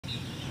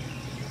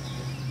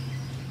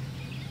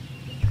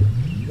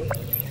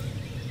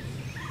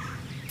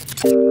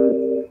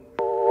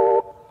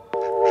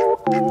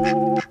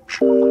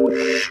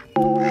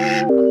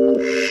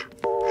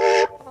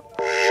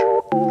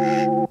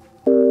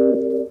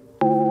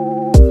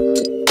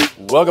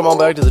Welcome on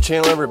back to the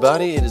channel,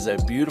 everybody. It is a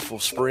beautiful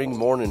spring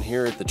morning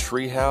here at the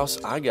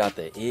treehouse. I got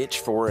the itch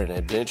for an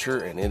adventure,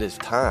 and it is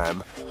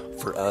time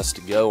for us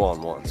to go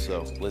on one.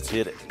 So let's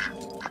hit it.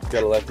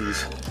 Gotta let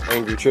these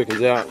angry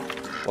chickens out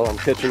while I'm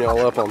catching y'all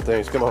up on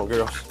things. Come on,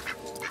 girls.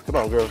 Come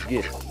on, girls.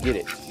 Get it. Get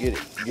it. Get it.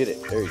 Get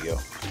it. There you go.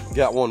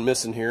 Got one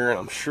missing here, and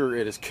I'm sure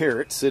it is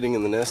Carrot sitting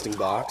in the nesting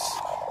box.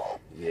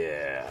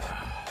 Yeah.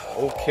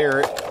 Old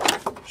Carrot.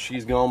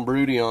 She's gone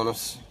broody on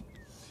us.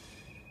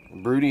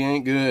 Broody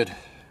ain't good.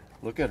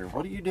 Look at her.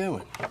 What are you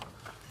doing?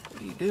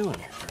 What are you doing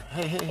here?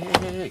 Hey, hey, hey,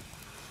 hey, hey.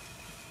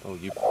 Oh,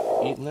 you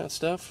eating that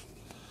stuff?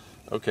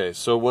 Okay,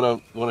 so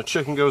when a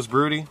chicken goes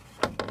broody,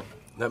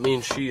 that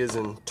means she is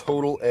in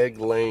total egg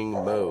laying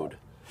mode.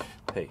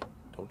 Hey,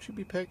 don't you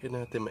be pecking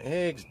at them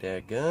eggs,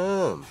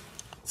 dadgum.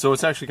 So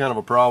it's actually kind of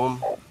a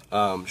problem.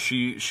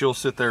 She'll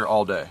sit there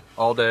all day,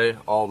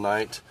 all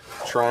night,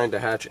 trying to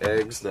hatch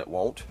eggs that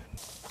won't.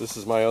 This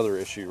is my other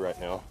issue right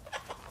now,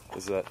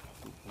 is that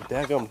the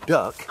dadgum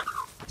duck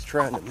is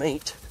trying to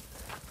mate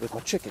with my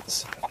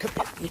chickens. Come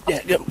here, you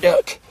dadgum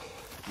duck.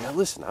 Now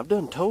listen, I've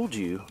done told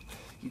you,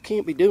 you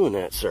can't be doing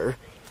that, sir.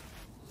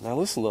 Now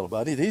listen, little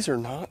buddy, these are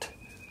not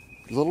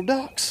little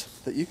ducks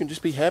that you can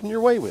just be having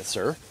your way with,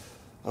 sir.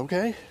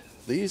 Okay?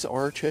 These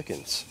are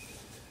chickens.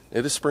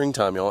 It is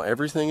springtime, y'all.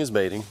 Everything is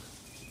mating.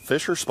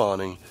 Fish are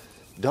spawning.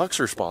 Ducks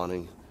are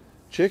spawning.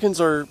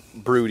 Chickens are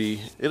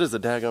broody. It is a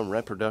daggum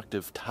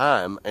reproductive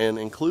time, and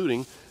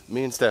including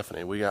me and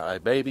Stephanie. We got a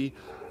baby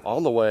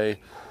on the way,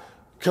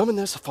 coming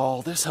this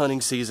fall, this hunting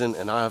season,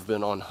 and I have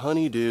been on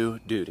honeydew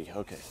duty.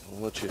 Okay,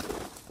 I'll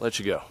let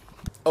you go.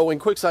 Oh, and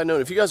quick side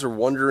note, if you guys are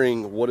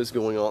wondering what is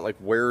going on, like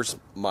where's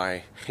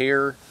my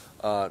hair,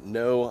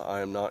 no,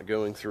 I am not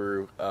going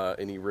through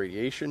any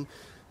radiation.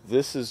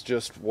 This is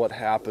just what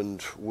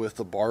happened with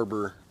the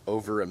barber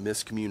over a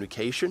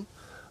miscommunication,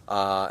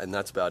 and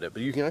that's about it.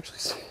 But you can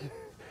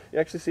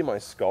actually see my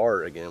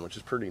scar again, which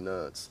is pretty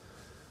nuts.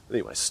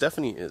 Anyway,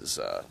 Stephanie is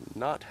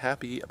not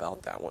happy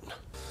about that one.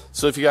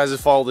 So if you guys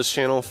have followed this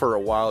channel for a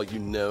while, you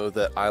know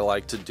that I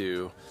like to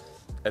do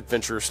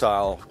adventure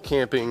style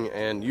camping,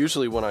 and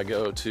usually when I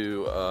go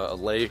to a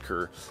lake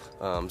or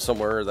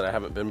somewhere that I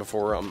haven't been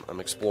before, I'm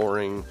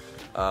exploring,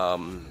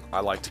 I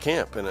like to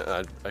camp, and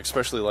I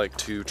especially like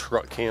to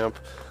truck camp,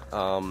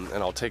 and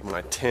I'll take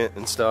my tent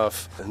and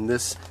stuff. And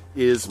this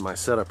is my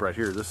setup right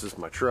here. This is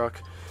my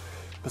truck,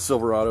 a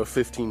Silverado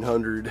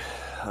 1500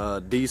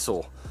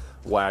 diesel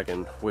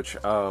wagon, which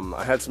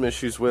I had some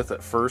issues with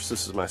at first.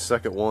 This is my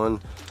second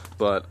one,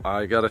 but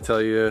I gotta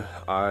tell you,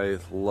 I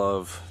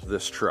love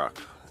this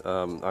truck.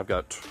 I've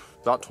got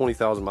about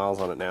 20,000 miles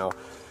on it now,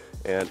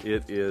 and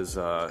it is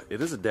a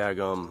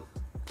daggum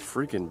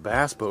freaking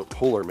bass boat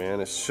puller, man.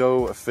 It's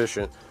so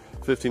efficient.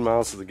 15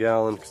 miles to the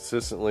gallon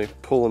consistently,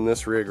 pulling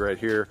this rig right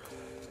here,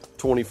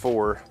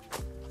 24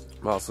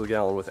 miles to the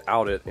gallon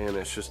without it, and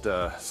it's just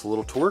it's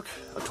a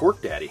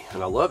torque daddy,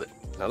 and I love it.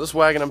 Now this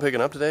wagon I'm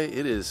picking up today,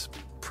 it is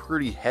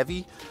pretty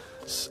heavy,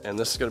 and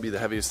this is going to be the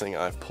heaviest thing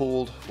I've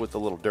pulled with the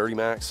little Dirty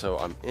Max, so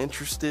I'm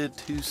interested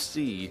to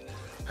see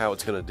how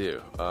it's going to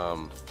do.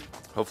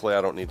 Hopefully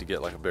I don't need to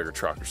get like a bigger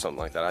truck or something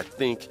like that. I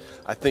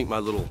think my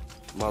little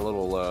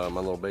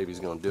baby's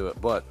going to do it,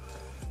 but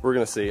we're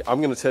going to see.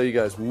 I'm going to tell you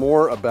guys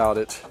more about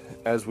it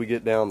as we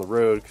get down the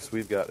road, because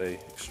we've got a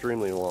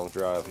extremely long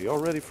drive. Y'all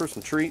ready for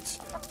some treats?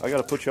 I got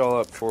to put y'all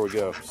up before we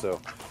go,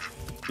 so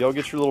y'all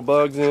get your little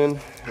bugs in,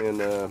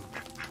 and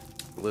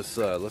let's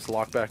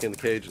lock back in the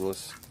cage, and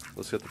let's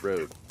hit the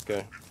road,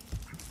 okay?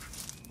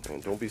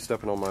 And don't be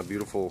stepping on my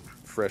beautiful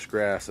fresh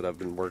grass that I've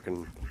been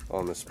working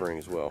on this spring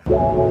as well.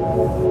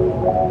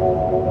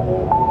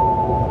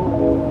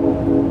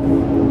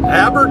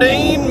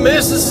 Aberdeen,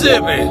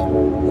 Mississippi.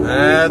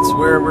 That's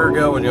where we're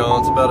going, y'all.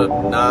 It's about a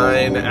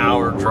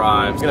 9-hour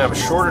drive. I'm gonna have a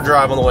shorter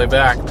drive on the way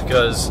back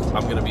because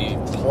I'm gonna be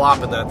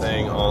plopping that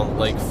thing on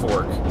Lake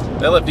Fork.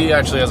 LFD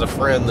actually has a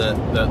friend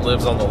that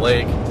lives on the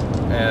lake,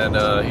 and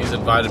he's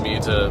invited me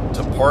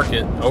to park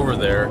it over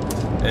there,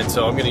 and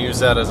so I'm going to use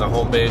that as a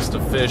home base to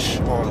fish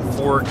on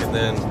Fork, and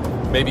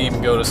then maybe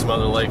even go to some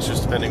other lakes,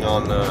 just depending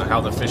on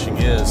how the fishing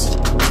is.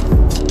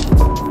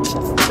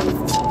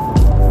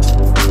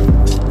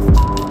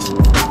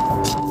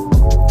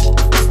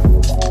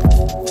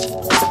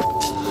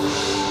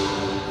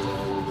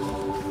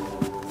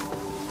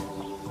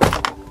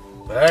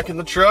 Back in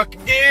the truck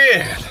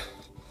again.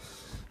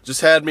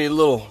 Just had me a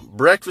little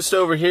breakfast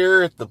over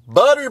here at the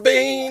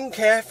Butterbean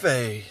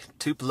Cafe,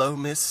 Tupelo,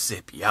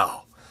 Mississippi,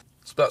 y'all.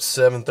 It's about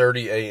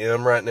 7:30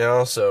 a.m. right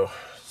now, so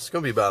it's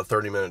going to be about a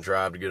 30-minute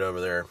drive to get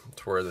over there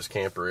to where this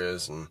camper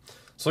is. And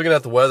so looking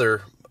at the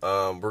weather,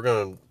 we're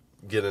going to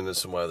get into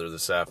some weather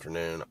this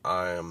afternoon.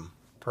 I am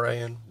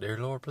praying, dear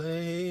Lord,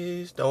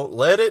 please don't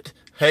let it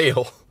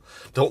hail.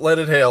 Don't let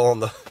it hail on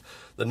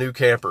the new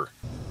camper.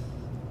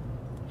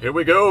 Here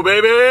we go,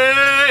 baby.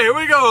 Here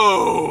we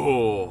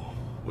go.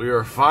 We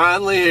are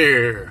finally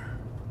here.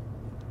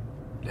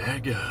 There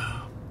you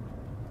go.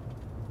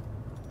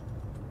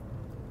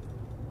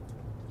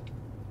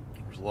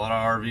 There's a lot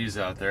of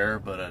RVs out there,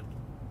 but I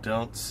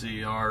don't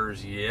see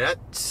ours yet.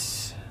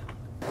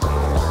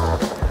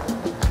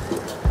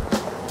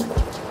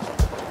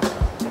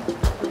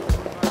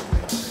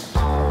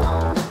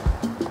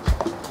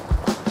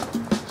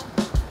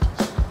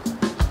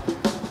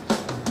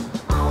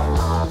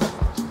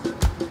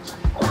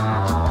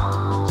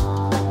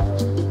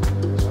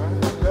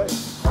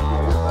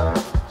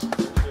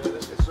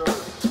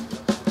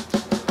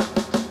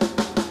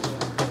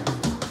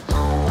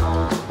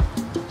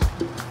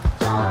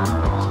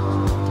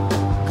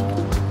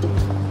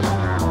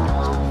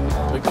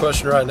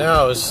 Question right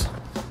now is,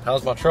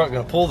 how's my truck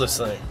going to pull this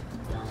thing?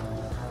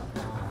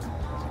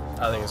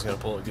 I think it's going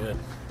to pull it good.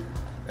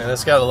 And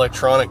it's got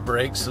electronic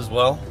brakes as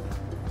well.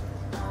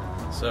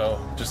 So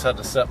just had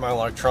to set my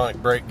electronic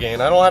brake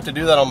gain. I don't have to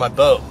do that on my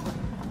boat.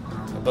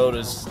 My boat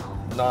is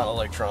not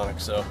electronic,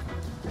 so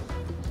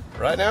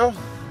right now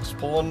just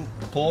pulling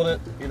it,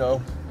 you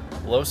know,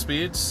 low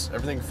speeds.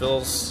 Everything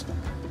feels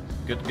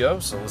good to go.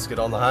 So let's get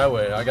on the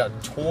highway. I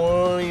got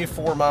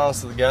 24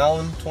 miles to the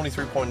gallon,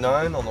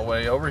 23.9 on the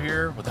way over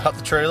here without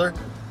the trailer.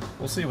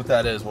 We'll see what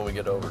that is when we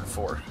get over to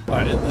 4. All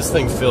right, this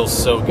thing feels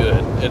so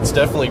good. It's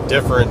definitely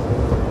different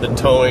than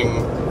towing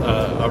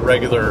a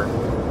regular,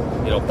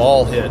 you know,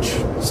 ball hitch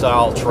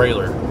style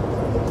trailer.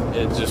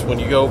 It just, when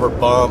you go over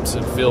bumps,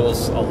 it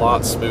feels a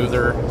lot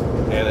smoother,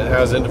 and it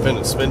has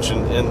independent suspension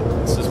in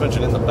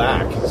the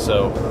back.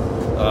 So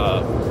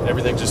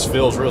everything just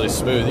feels really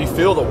smooth. You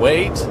feel the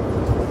weight,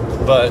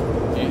 but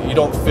you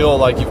don't feel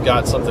like you've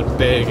got something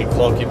big and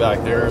clunky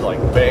back there, like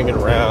banging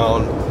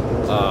around.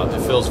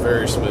 It feels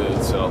very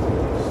smooth, so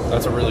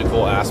that's a really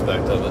cool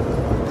aspect of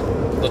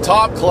it. The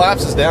top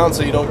collapses down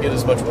so you don't get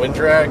as much wind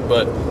drag,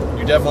 but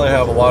you definitely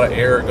have a lot of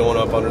air going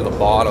up under the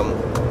bottom,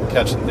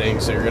 catching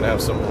things, so you're going to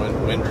have some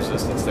wind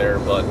resistance there.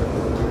 But,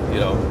 you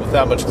know, with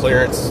that much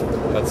clearance,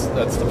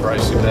 that's the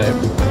price you pay.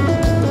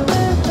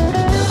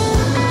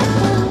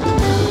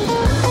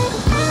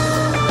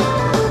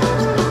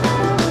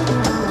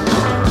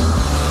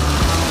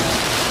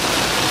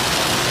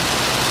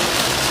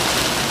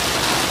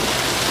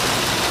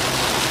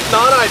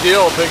 Not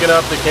ideal picking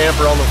up the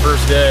camper on the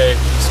first day,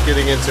 just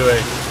getting into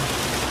a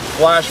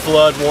flash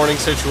flood warning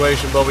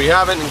situation, but we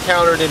haven't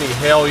encountered any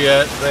hail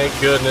yet, thank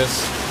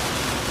goodness.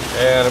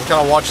 And I'm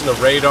kind of watching the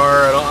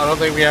radar. I don't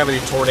think we have any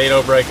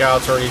tornado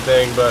breakouts or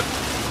anything, but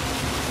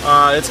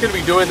it's going to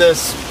be doing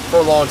this for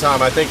a long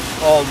time, I think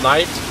all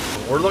night.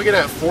 We're looking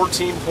at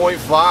 14.5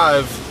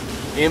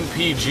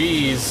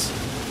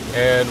 MPGs,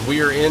 and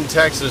we are in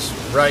Texas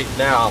right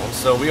now,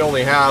 so we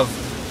only have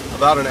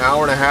about an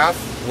hour and a half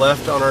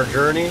left on our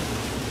journey.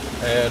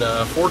 And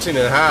 14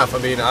 and a half, I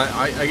mean,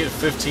 I get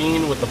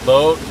 15 with the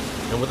boat,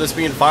 and with this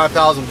being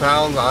 5,000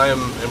 pounds, I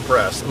am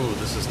impressed. Ooh,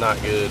 this is not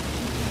good.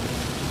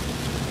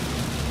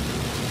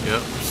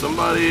 Yep,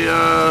 somebody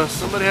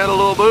had a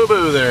little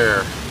boo-boo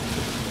there.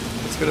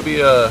 It's gonna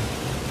be a,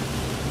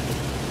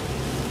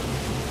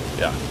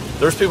 yeah,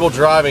 there's people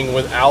driving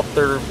without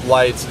their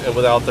lights and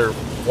without their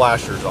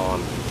flashers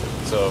on.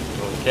 So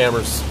the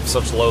camera's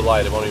such low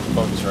light, it won't even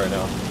focus right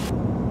now.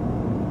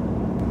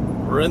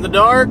 We're in the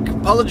dark,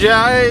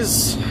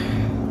 apologize.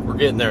 We're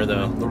getting there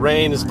though. The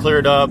rain has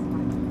cleared up,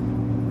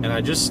 and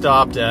I just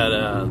stopped at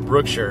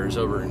Brookshare's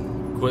over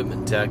in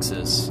Quitman,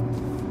 Texas.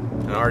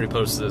 And I already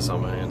posted this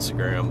on my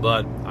Instagram,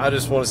 but I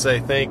just want to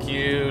say thank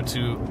you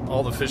to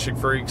all the fishing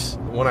freaks.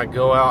 When I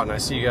go out and I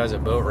see you guys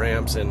at boat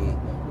ramps and,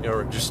 you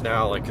know, just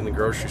now like in the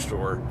grocery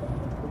store,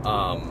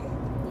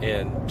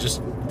 and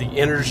just the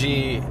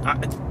energy,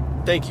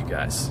 thank you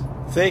guys.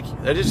 Thank you.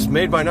 That just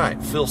made my night.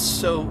 It feels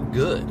so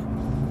good.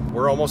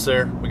 We're almost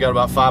there. We got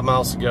about 5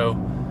 miles to go,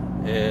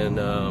 and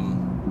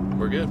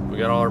we're good. We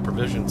got all our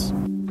provisions.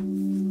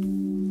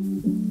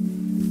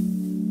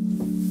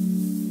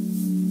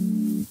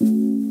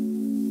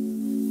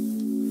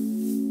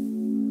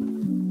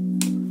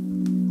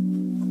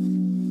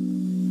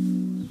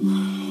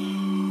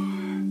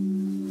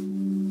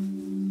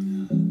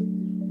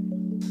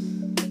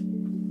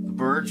 The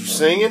birds are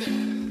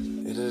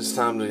singing. It is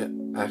time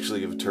to actually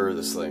give a tour of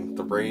this thing.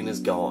 The rain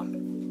is gone.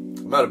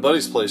 I'm at a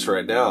buddy's place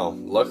right now.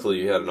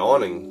 Luckily, he had an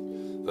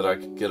awning that I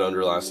could get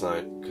under last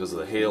night because of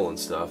the hail and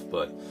stuff,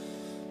 but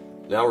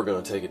now we're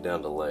going to take it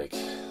down to the lake.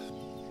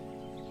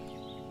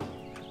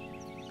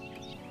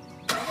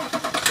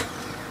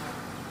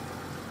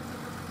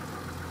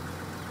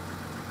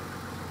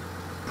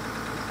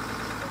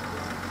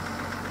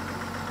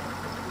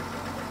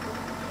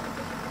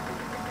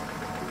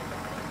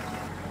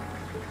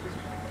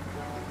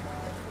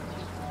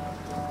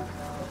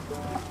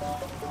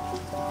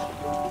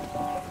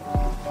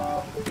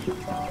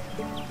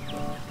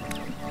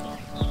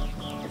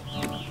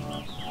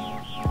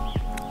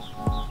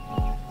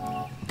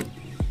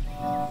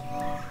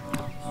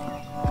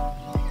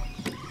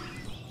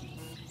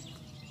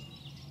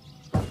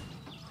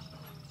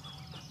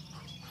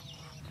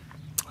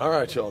 All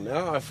right, y'all,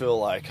 now I feel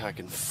like I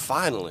can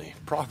finally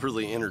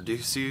properly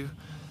introduce you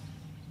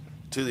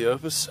to the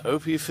Opus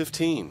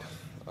OP15,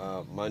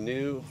 my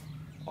new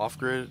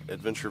off-grid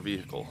adventure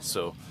vehicle.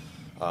 So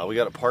we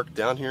got it parked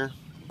down here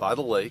by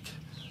the lake.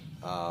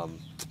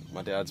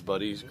 My dad's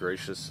buddy's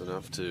gracious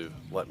enough to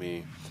let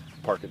me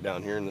park it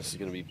down here, and this is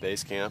going to be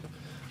base camp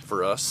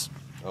for us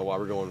while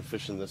we're going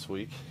fishing this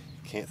week.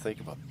 Can't think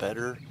of a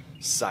better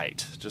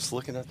sight. Just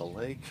looking at the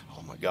lake,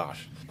 oh my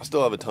gosh. I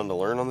still have a ton to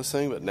learn on this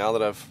thing, but now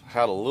that I've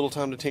had a little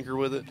time to tinker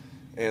with it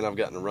and I've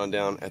gotten a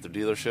rundown at the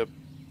dealership,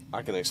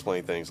 I can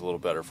explain things a little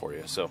better for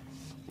you. So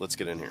let's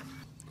get in here.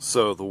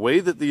 So the way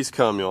that these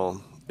come,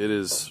 y'all, it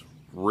is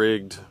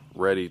rigged,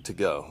 ready to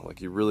go. Like,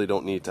 you really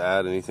don't need to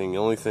add anything. The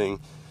only thing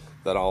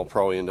that I'll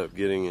probably end up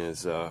getting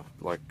is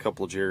like a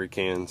couple of jerry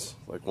cans,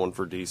 like one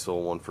for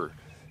diesel, one for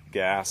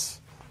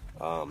gas.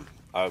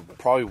 I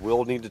probably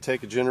will need to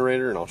take a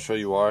generator, and I'll show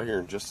you why here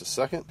in just a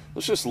second.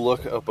 Let's just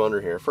look up under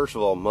here. First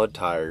of all, mud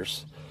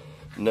tires.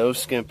 No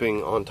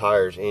skimping on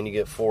tires, and you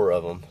get 4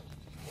 of them.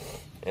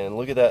 And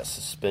look at that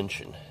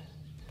suspension.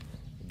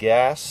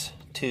 Gas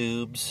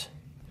tubes,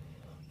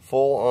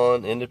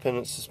 full-on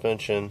independent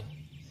suspension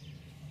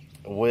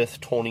with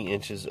 20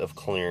 inches of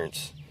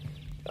clearance.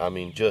 I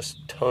mean,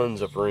 just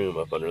tons of room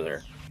up under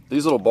there.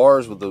 These little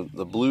bars with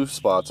the blue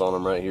spots on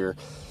them right here,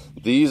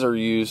 these are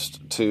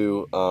used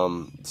to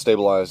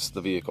stabilize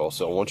the vehicle.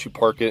 So once you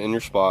park it in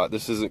your spot,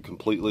 this isn't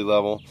completely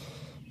level,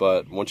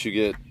 but once you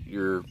get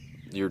your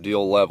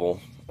deal level,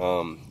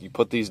 you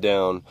put these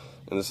down,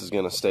 and this is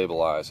going to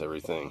stabilize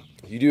everything.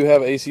 You do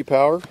have AC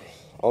power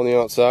on the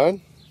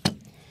outside,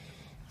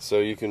 so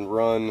you can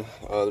run,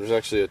 there's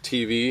actually a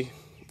TV,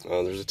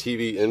 there's a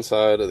TV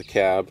inside of the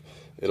cab.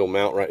 It'll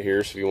mount right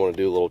here, so if you want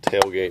to do a little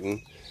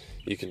tailgating,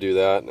 you can do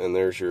that. And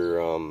there's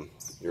your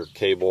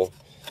cable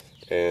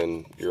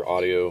and your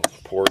audio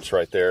ports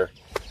right there.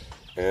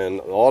 And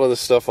a lot of the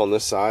stuff on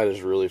this side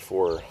is really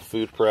for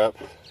food prep,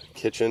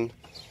 kitchen.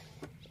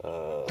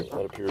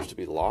 That appears to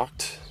be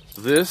locked.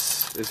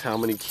 This is how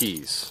many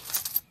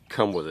keys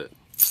come with it.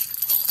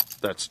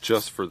 That's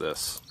just for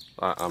this.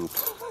 I'm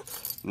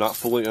not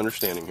fully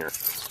understanding here,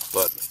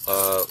 but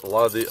a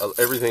lot of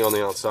everything on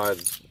the outside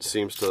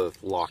seems to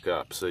lock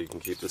up, so you can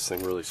keep this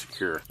thing really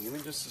secure. Give me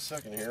just a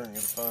second here. I'm going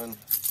to find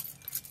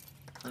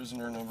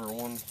prisoner number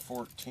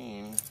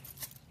 114.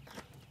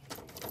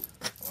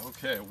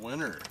 Okay,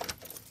 winner.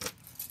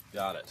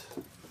 Got it.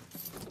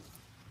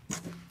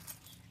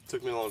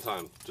 Took me a long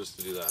time just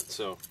to do that.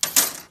 So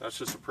that's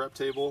just a prep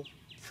table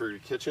for your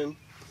kitchen.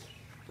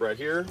 Right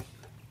here,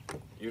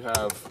 you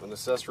have an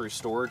accessory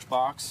storage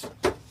box.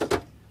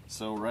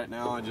 So right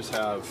now I just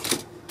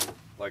have,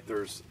 like,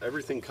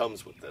 everything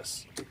comes with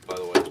this, by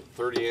the way.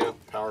 30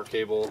 amp power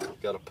cable,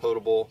 I've got a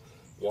potable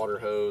water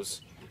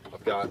hose,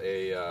 I've got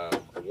a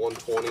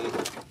 120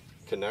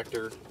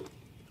 connector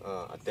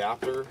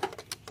adapter,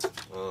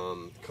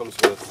 comes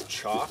with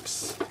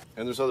chocks,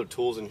 and there's other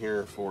tools in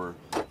here for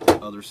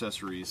other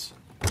accessories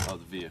of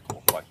the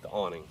vehicle, like the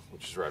awning,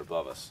 which is right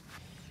above us.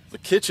 The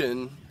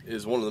kitchen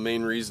is one of the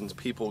main reasons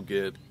people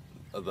get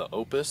the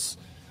Opus.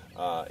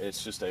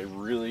 It's just a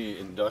really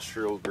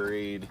industrial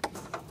grade.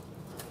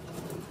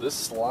 This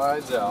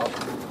slides out,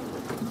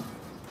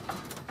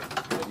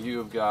 and you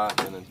have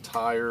got an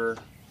entire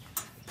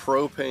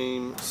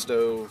propane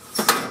stove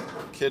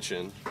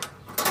kitchen.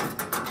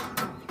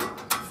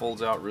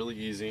 Folds out really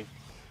easy.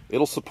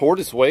 It'll support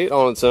its weight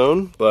on its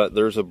own, but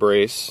there's a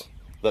brace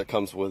that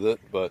comes with it.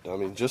 But I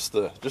mean, just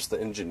the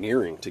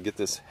engineering to get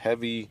this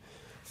heavy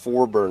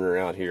 4-burner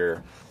out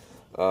here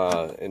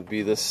and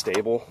be this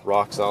stable,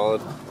 rock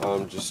solid.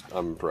 I'm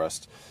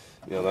impressed.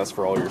 You know, that's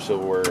for all your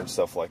silverware and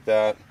stuff like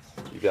that.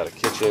 You've got a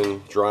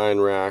kitchen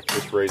drying rack.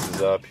 This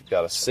raises up. You've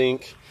got a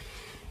sink,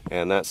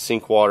 and that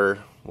sink water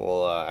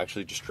will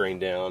actually just drain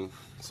down.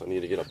 So I need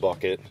to get a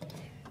bucket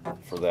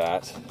for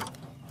that.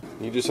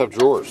 You just have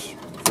drawers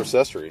for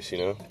accessories. You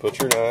know, put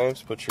your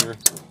knives, put your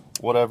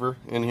whatever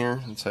in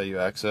here. That's how you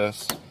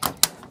access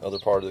other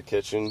part of the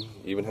kitchen. You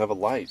even have a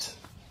light,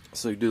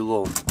 so you do a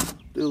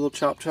little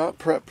chop,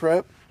 prep.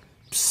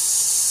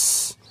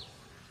 Psst.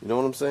 You know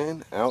what I'm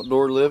saying?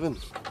 Outdoor living.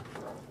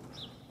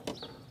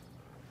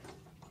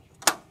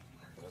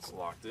 That's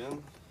locked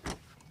in.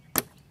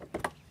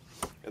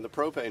 And the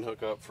propane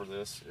hookup for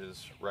this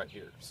is right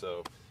here.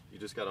 So you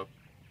just gotta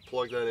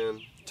plug that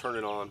in, turn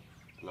it on,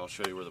 and I'll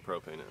show you where the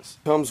propane is.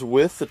 Comes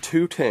with the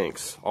 2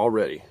 tanks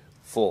already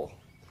full.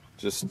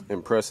 Just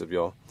impressive,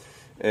 y'all.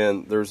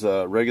 And there's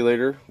a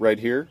regulator right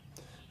here,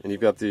 and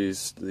you've got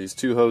these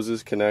 2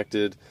 hoses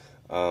connected.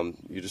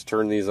 You just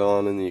turn these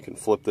on, and then you can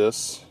flip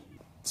this.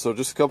 So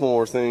just a couple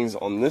more things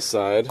on this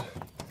side.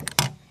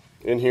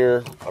 In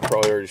here, I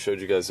probably already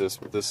showed you guys this,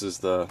 but this is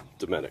the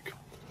Dometic.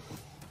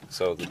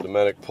 So the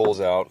Dometic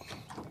pulls out,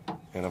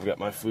 and I've got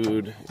my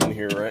food in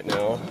here right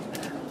now,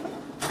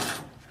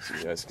 so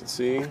you guys can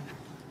see.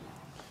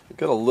 I've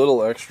got a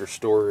little extra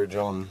storage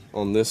on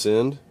this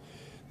end.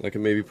 I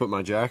can maybe put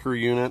my Jackery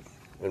unit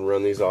and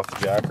run these off the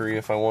Jackery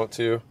if I want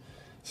to.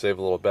 Save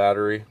a little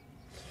battery.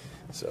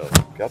 So,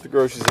 got the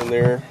groceries in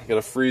there. Got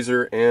a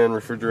freezer and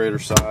refrigerator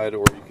side,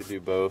 or you could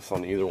do both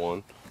on either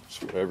one.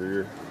 Just whatever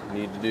you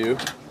need to do.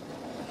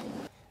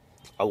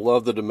 I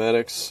love the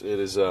Domestics. It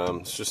is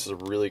it's just a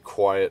really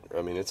quiet,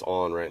 I mean, it's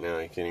on right now,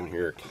 you can't even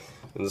hear it.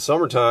 In the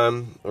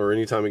summertime, or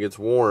anytime it gets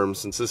warm,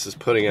 since this is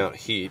putting out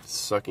heat,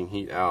 sucking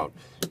heat out,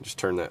 just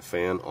turn that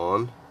fan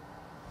on,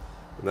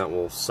 and that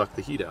will suck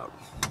the heat out.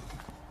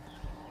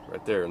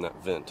 Right there in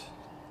that vent.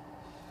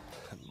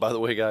 By the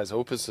way, guys,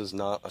 Opus is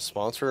not a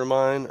sponsor of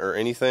mine or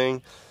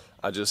anything.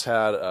 I just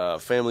had a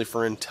family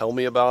friend tell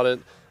me about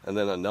it, and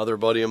then another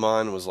buddy of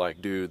mine was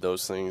like, dude,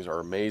 those things are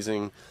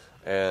amazing.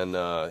 And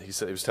he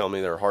said, he was telling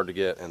me they're hard to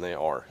get, and they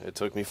are. It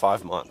took me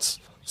 5 months.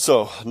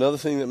 So another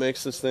thing that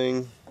makes this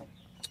thing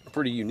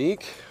pretty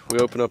unique, we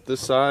open up this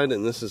side,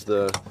 and this is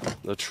the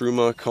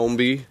Truma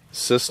Combi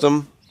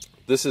system.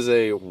 This is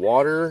a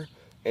water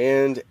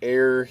and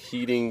air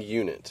heating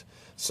unit.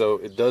 So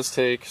it does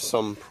take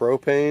some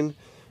propane,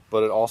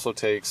 but it also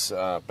takes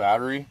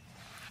battery.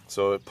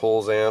 So it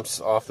pulls amps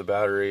off the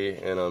battery,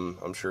 and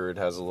I'm sure it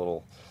has a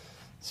little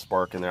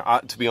spark in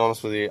there. To be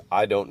honest with you,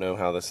 I don't know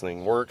how this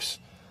thing works.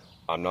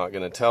 I'm not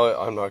going to tell it.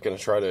 I'm not going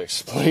to try to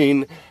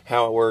explain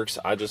how it works.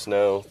 I just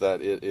know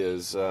that it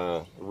is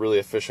a really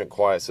efficient,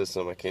 quiet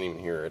system. I can't even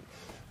hear it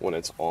when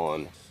it's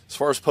on. As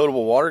far as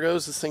potable water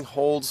goes, this thing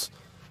holds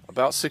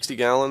about 60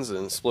 gallons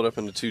and split up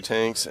into 2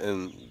 tanks.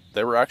 And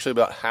they were actually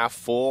about half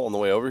full on the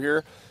way over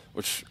here,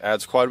 which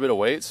adds quite a bit of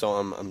weight. So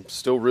I'm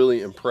still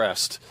really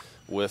impressed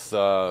with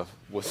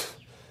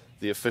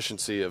the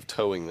efficiency of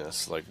towing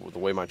this, like the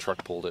way my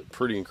truck pulled it.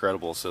 Pretty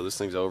incredible. So this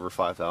thing's over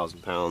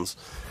 5,000 pounds.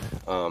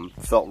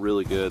 Felt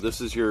really good.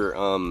 This is your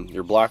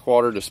black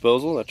water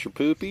disposal. That's your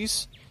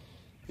poopies.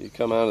 You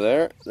come out of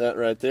there, that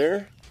right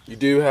there. You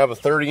do have a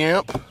 30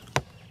 amp.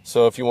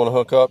 So if you want to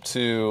hook up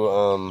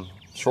to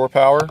shore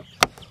power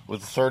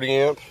with a 30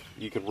 amp,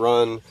 you could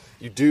run.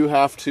 You do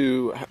have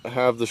to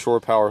have the shore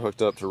power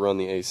hooked up to run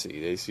the AC.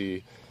 The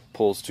AC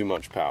pulls too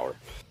much power.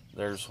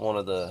 There's one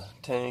of the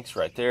tanks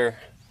right there.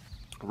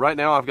 Right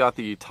now I've got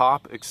the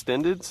top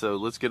extended, so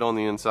let's get on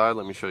the inside.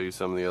 Let me show you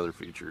some of the other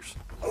features.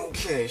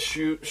 Okay,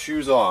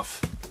 shoes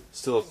off.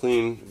 Still a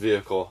clean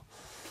vehicle.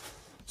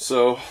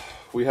 So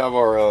we have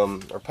our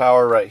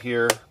power right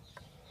here.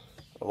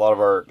 A lot of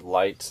our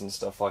lights and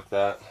stuff like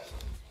that.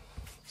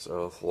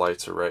 So the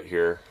lights are right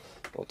here.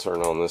 I'll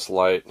turn on this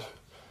light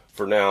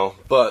for now.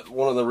 But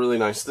one of the really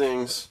nice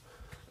things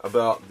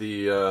about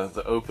the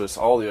Opus,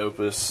 all the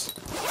Opus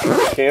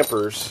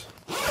campers,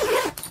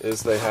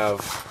 is they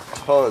have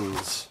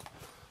tons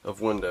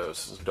of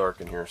windows. It's dark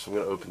in here, so I'm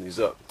going to open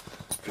these up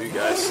for you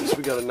guys since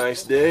we got a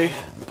nice day.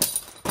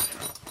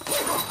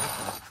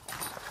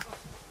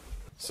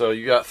 So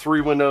you got 3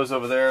 windows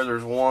over there.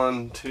 There's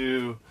 1,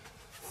 2,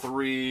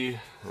 3,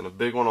 and a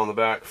big one on the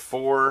back.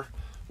 4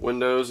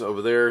 windows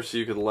over there, so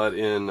you can let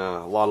in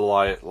a lot of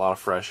light, a lot of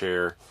fresh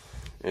air,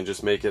 and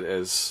just make it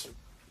as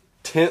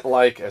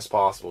tent-like as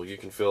possible. You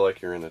can feel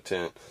like you're in a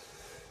tent.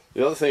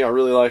 The other thing I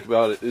really like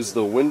about it is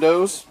the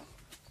windows.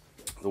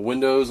 The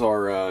windows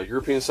are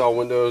European style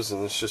windows,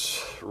 and it's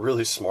just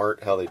really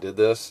smart how they did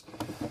this.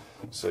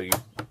 So you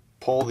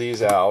pull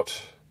these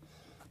out,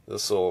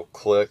 this will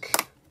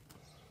click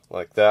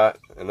like that,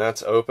 and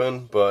that's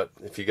open. But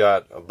if you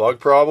got a bug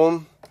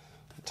problem,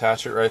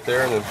 attach it right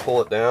there and then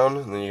pull it down,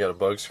 and then you got a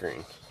bug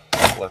screen.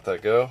 Let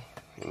that go,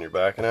 and you're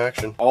back in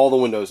action. All the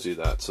windows do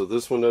that. So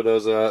this window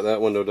does that,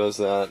 that window does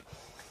that.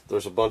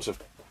 There's a bunch of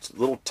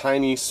little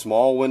tiny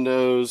small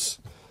windows.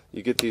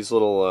 You get these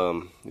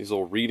little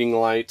reading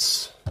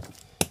lights.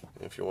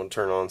 If you want to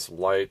turn on some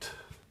light,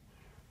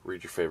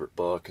 read your favorite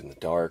book in the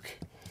dark,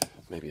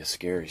 maybe a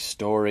scary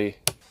story.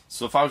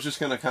 So if I was just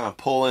going to kind of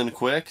pull in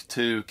quick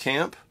to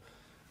camp,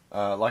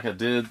 like I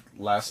did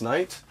last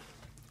night,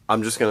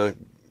 I'm just going to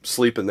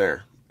sleep in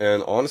there.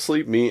 And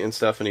honestly, me and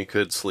Stephanie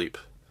could sleep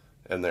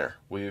in there.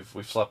 We've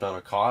slept on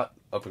a cot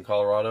up in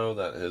Colorado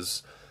that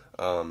is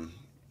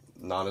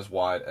not as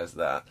wide as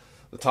that.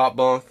 The top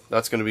bunk,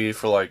 that's going to be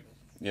for, like,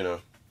 you know,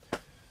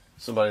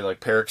 somebody like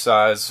Peric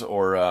size,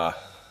 or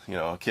you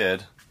know, a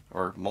kid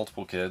or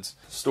multiple kids.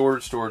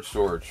 Storage, storage,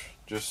 storage,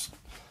 just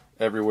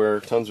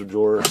everywhere. Tons of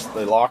drawers.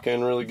 They lock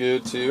in really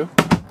good too.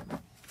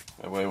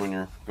 That way when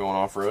you're going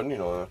off-road, you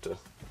don't have to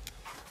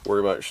worry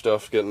about your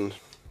stuff getting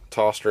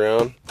tossed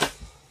around.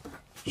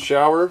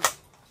 Shower,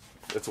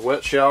 it's a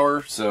wet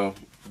shower, so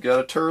you got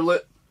a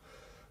turlet,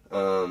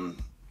 and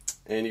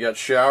you got a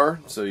shower,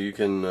 so you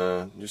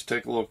can just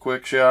take a little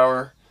quick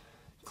shower,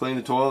 clean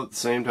the toilet at the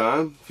same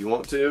time if you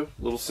want to.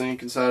 Little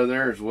sink inside of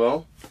there as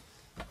well.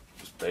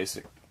 Just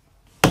basic.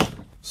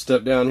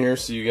 Step down here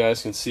so you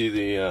guys can see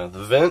the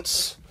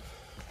vents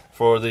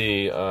for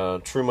the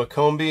Truma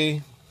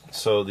Combi.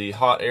 So the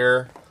hot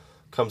air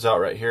comes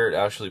out right here. It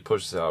actually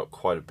pushes out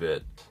quite a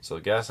bit. So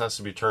the gas has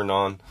to be turned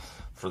on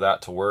for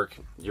that to work.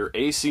 Your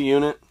AC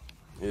unit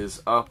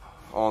is up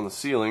on the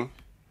ceiling.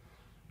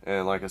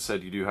 And like I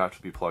said, you do have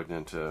to be plugged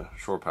into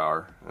shore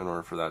power in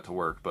order for that to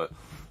work. But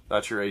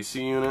that's your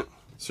AC unit.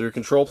 So your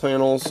control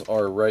panels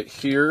are right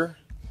here.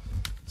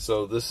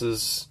 So this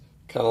is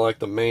kind of like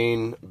the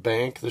main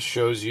bank. This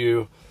shows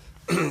you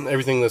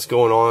everything that's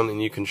going on,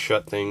 and you can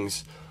shut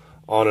things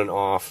on and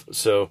off.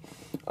 So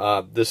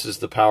this is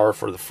the power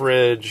for the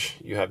fridge.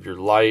 You have your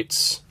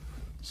lights.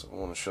 So I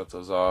want to shut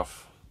those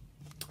off.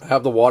 I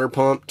have the water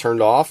pump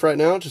turned off right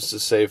now just to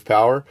save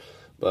power,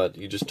 but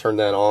you just turn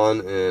that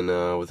on,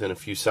 and within a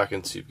few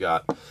seconds you've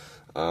got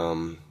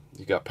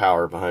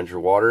power behind your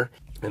water.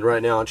 And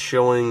right now it's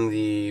showing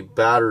the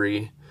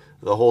battery,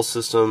 the whole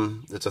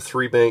system. It's a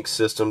 3-bank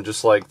system,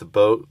 just like the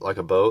boat, like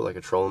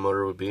a trolling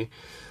motor would be.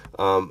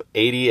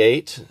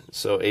 88,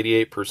 so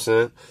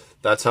 88%.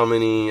 That's how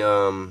many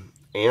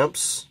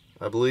amps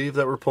I believe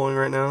that we're pulling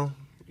right now.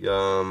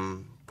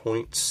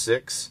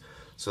 0.6.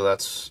 So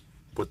that's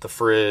with the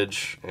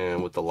fridge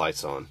and with the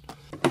lights on.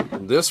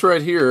 This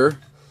right here,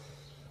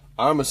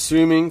 I'm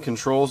assuming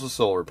controls the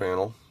solar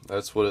panel.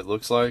 That's what it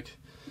looks like.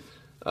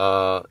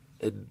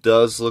 It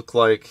does look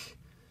like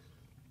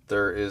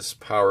there is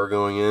power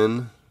going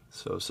in.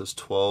 So it says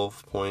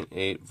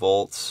 12.8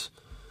 volts.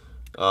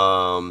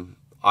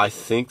 I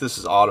think this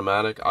is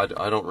automatic. I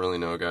don't really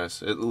know,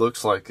 guys. It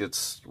looks like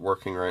it's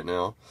working right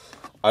now.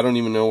 I don't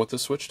even know what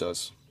this switch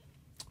does.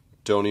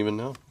 Don't even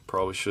know.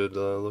 Probably should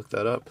look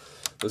that up.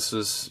 This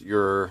is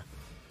your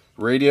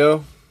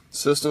radio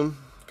system.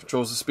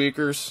 Controls the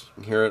speakers.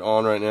 You can hear it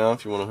on right now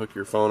if you want to hook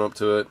your phone up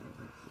to it,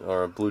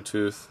 or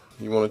Bluetooth.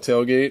 You want to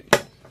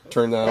tailgate,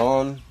 turn that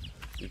on.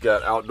 You've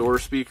got outdoor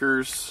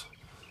speakers,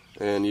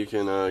 and you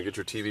can get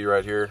your TV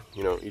right here.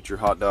 You know, eat your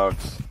hot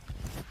dogs,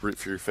 root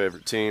for your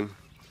favorite team,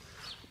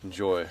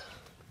 enjoy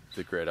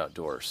the great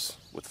outdoors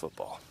with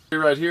football.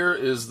 Right here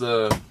is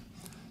the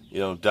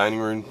dining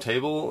room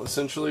table,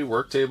 essentially,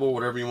 work table,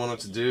 whatever you want it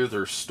to do.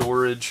 There's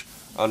storage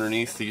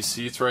underneath these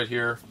seats right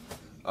here.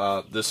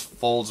 This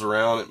folds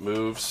around, it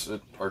moves,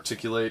 it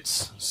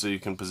articulates, so you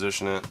can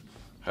position it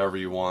however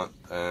you want.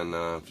 And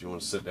if you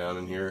want to sit down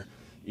in here,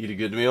 eat a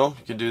good meal,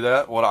 you can do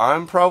that. What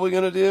I'm probably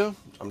going to do,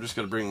 I'm just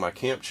going to bring my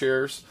camp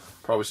chairs,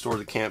 probably store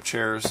the camp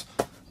chairs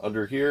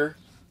under here,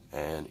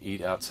 and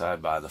eat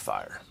outside by the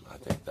fire. I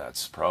think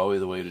that's probably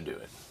the way to do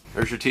it.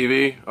 There's your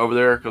TV over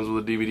there. Comes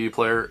with a DVD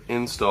player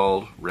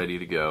installed, ready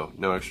to go.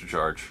 No extra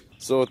charge.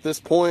 So at this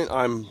point,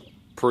 I'm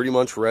pretty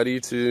much ready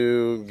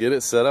to get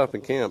it set up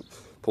in camp.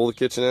 Pull the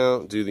kitchen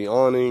out, do the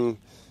awning.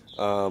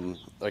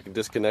 I can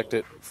disconnect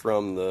it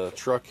from the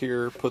truck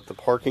here, put the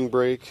parking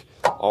brake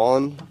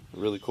on.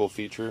 Really cool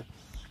feature.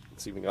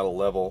 It's even got a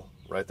level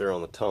right there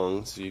on the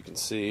tongue, so you can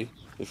see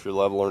if you're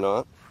level or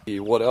not.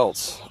 What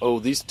else? Oh,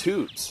 these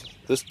tubes.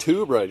 This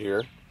tube right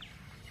here.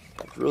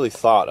 I've really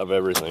thought of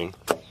everything.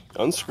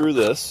 Unscrew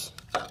this,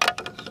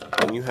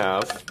 and you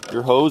have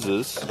your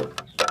hoses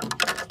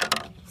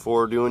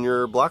for doing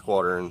your black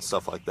water and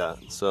stuff like that.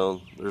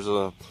 So there's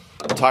a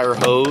tire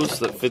hose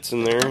that fits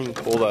in there, and you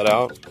pull that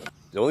out.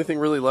 The only thing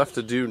really left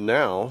to do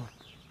now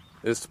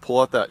is to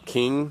pull out that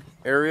king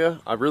area.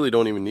 I really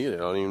don't even need it. I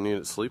don't even need it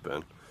to sleep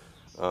in.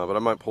 But I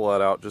might pull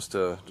that out just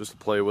to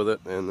play with it,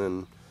 and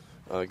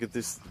then get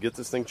this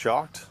thing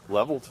chalked,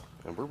 leveled,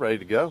 and we're ready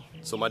to go.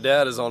 So my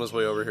dad is on his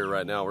way over here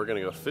right now. We're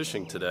gonna go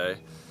fishing today.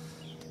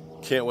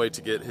 Can't wait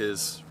to get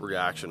his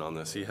reaction on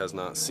this. He has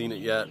not seen it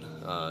yet.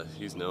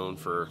 He's known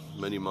for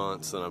many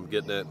months that I'm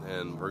getting it,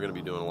 and we're gonna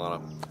be doing a lot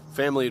of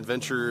family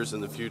adventures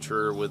in the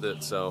future with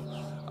it, so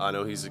I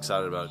know he's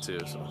excited about it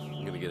too, so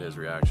I'm gonna get his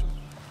reaction.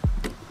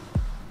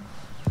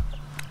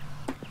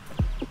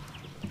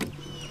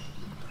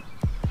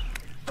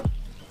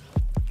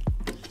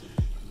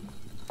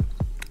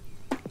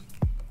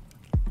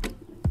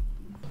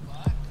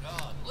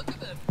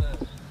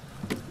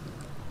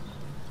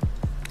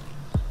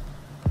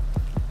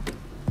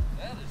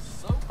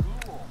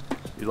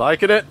 You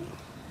liking it?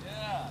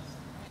 Yeah.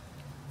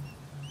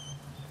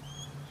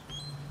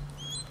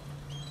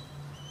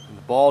 And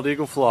the bald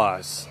eagle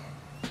flies.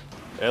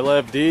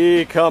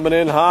 LFD coming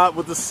in hot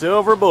with the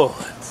silver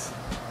bullets.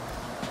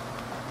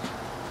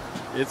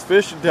 It's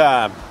fishing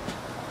time.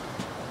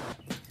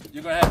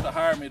 You're going to have to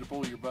hire me to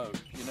pull your boat.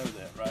 You know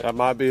that, right? That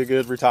might be a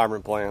good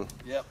retirement plan.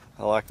 Yep.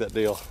 I like that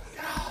deal.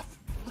 God,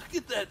 look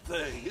at that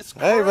thing. It's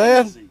crazy. Hey,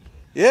 man.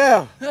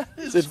 Yeah.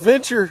 It's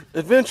adventure.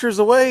 Adventures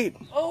await.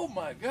 Oh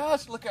my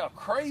gosh, look how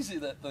crazy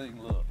that thing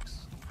looks.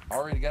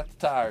 Already got the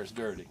tires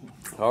dirty.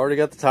 Already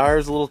got the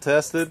tires a little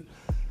tested.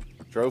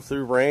 Drove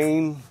through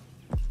rain.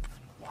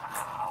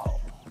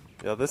 Wow.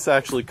 Yeah, this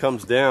actually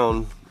comes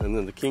down, and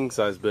then the king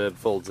size bed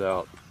folds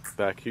out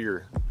back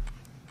here.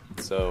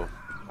 So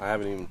I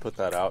haven't even put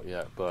that out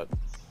yet, but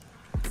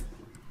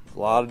a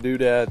lot of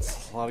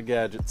doodads, a lot of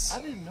gadgets.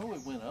 I didn't know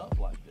it went up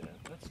like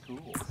that. That's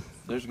cool.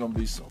 There's going to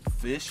be some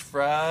fish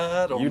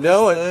fried on You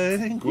know it.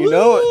 thing. You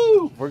know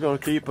it. We're going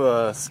to keep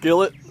a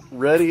skillet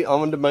ready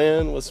on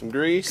demand with some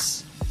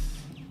grease.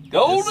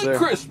 Golden Yes,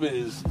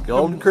 Crispies.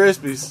 Golden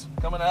Crispies.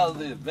 Coming out of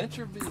the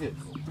adventure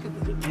vehicle. Look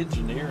at the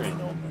engineering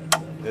on that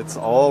thing. It's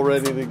all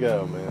ready to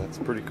go, man. It's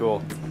pretty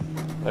cool.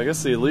 I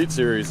guess the Elite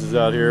Series is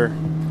out here.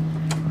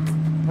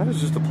 That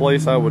is just a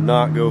place I would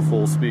not go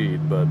full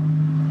speed, but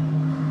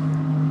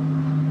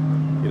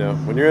you know,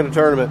 when you're in a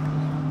tournament,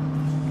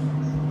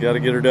 you got to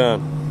get her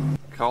done.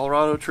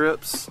 Colorado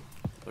trips,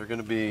 they're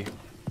going to be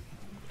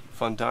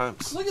fun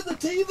times. Look at the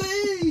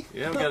TV.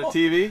 Yeah, we got a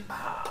TV.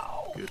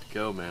 Wow. Good to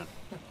go, man.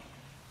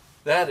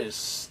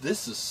 This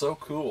is so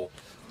cool.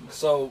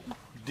 So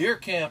deer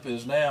camp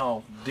is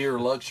now deer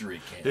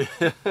luxury camp.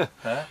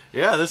 Huh?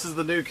 Yeah, this is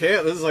the new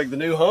camp. This is like the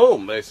new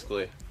home,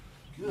 basically.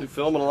 We're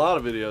filming a lot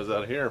of videos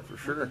out here for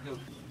sure.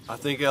 I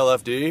think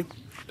LFD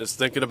is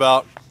thinking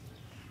about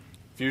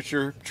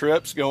future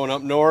trips going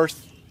up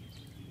north,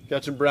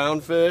 catching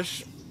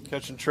brownfish,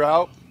 catching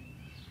trout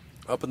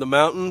up in the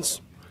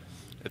mountains.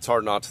 It's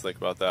hard not to think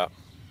about that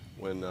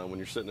when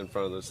you're sitting in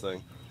front of this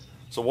thing.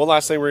 So one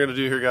last thing we're gonna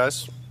do here,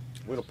 guys.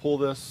 We're gonna pull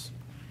this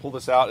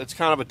out. It's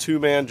kind of a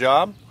two-man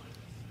job.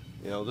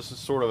 You know, this is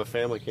sort of a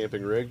family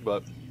camping rig,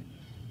 but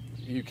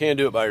you can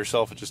do it by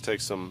yourself. It just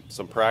takes some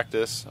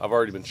practice. I've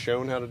already been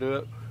shown how to do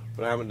it,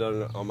 but I haven't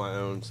done it on my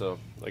own. So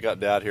I got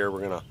Dad here.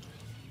 We're gonna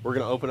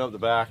open up the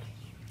back,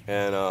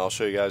 and I'll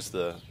show you guys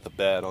the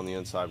bed on the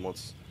inside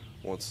once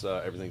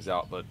everything's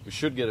out. But we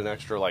should get an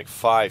extra like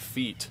 5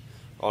 feet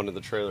onto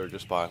the trailer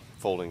just by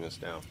folding this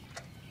down,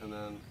 and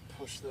then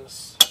push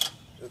this.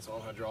 It's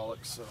on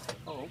hydraulics, so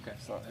okay,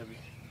 it's not heavy.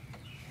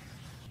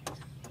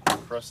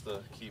 Press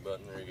the key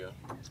button. There you go.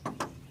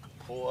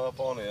 Pull up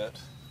on it.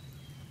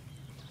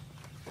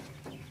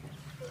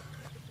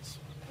 So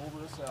pull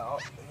this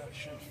out, and that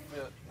should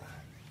fit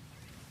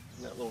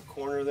in that little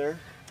corner there.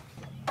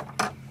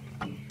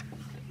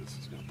 This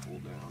is going to pull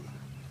down.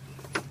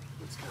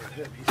 It's kind of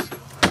heavy, so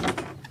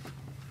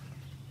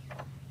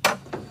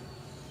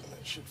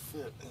that should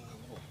fit in the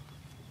little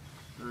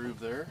groove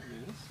there.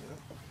 It is.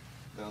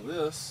 Yeah. Now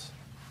this,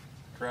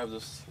 grab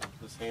this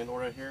handle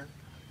right here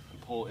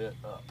and pull it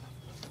up.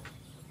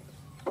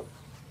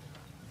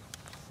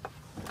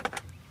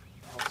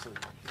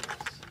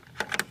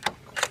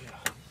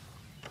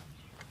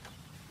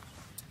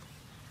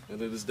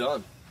 And it is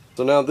done.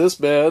 So now this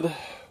bed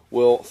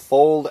will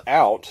fold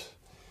out,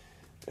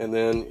 and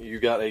then you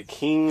got a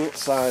king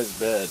size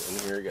bed in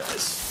here,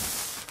 guys.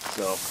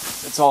 So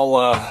it's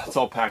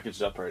all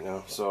packaged up right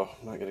now, so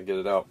I'm not gonna get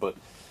it out, but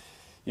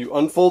you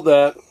unfold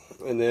that,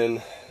 and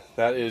then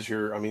that is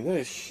your, I mean, that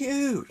is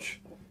huge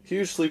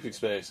sleeping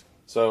space.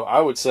 So I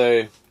would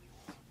say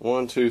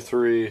 1, 2,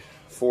 3,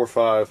 4,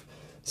 5,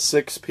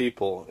 6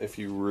 people if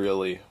you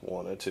really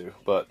wanted to,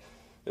 but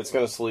it's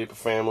going to sleep a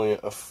family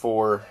of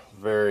 4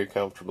 very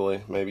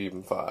comfortably, maybe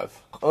even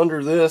 5.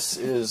 Under this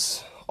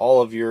is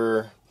all of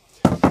your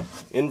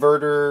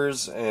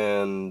inverters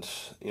and,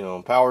 you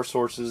know, power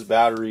sources,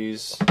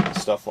 batteries,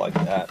 stuff like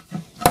that.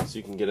 So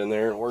you can get in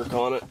there and work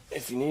on it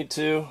if you need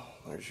to.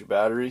 There's your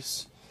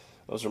batteries.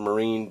 Those are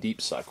marine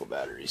deep cycle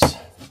batteries.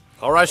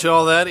 All right,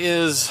 y'all, that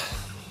is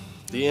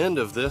the end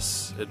of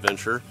this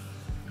adventure.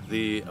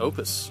 The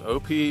Opus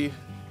OP15.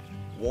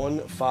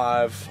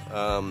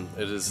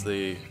 It is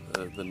the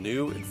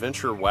new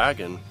adventure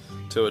wagon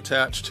to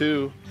attach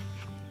to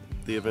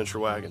the adventure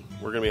wagon.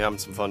 We're gonna be having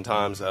some fun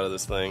times out of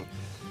this thing,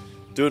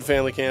 doing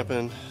family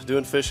camping,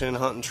 doing fishing,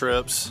 hunting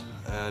trips,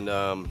 and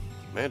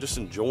man, just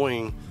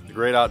enjoying the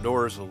great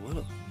outdoors. A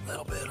little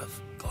bit of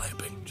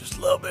glamping, just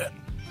a little bit.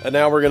 And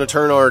now we're gonna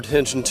turn our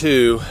attention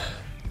to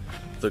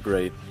the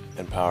great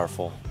and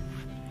powerful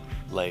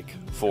Lake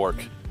Fork.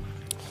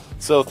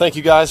 So thank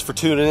you guys for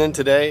tuning in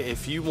today.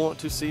 If you want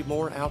to see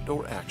more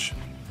outdoor action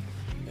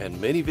and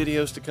many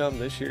videos to come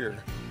this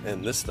year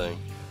and this thing,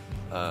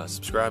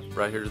 subscribe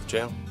right here to the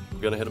channel. We're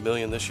gonna hit 1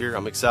 million this year.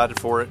 I'm excited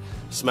for it.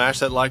 Smash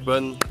that like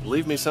button,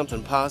 leave me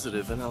something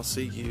positive, and I'll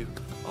see you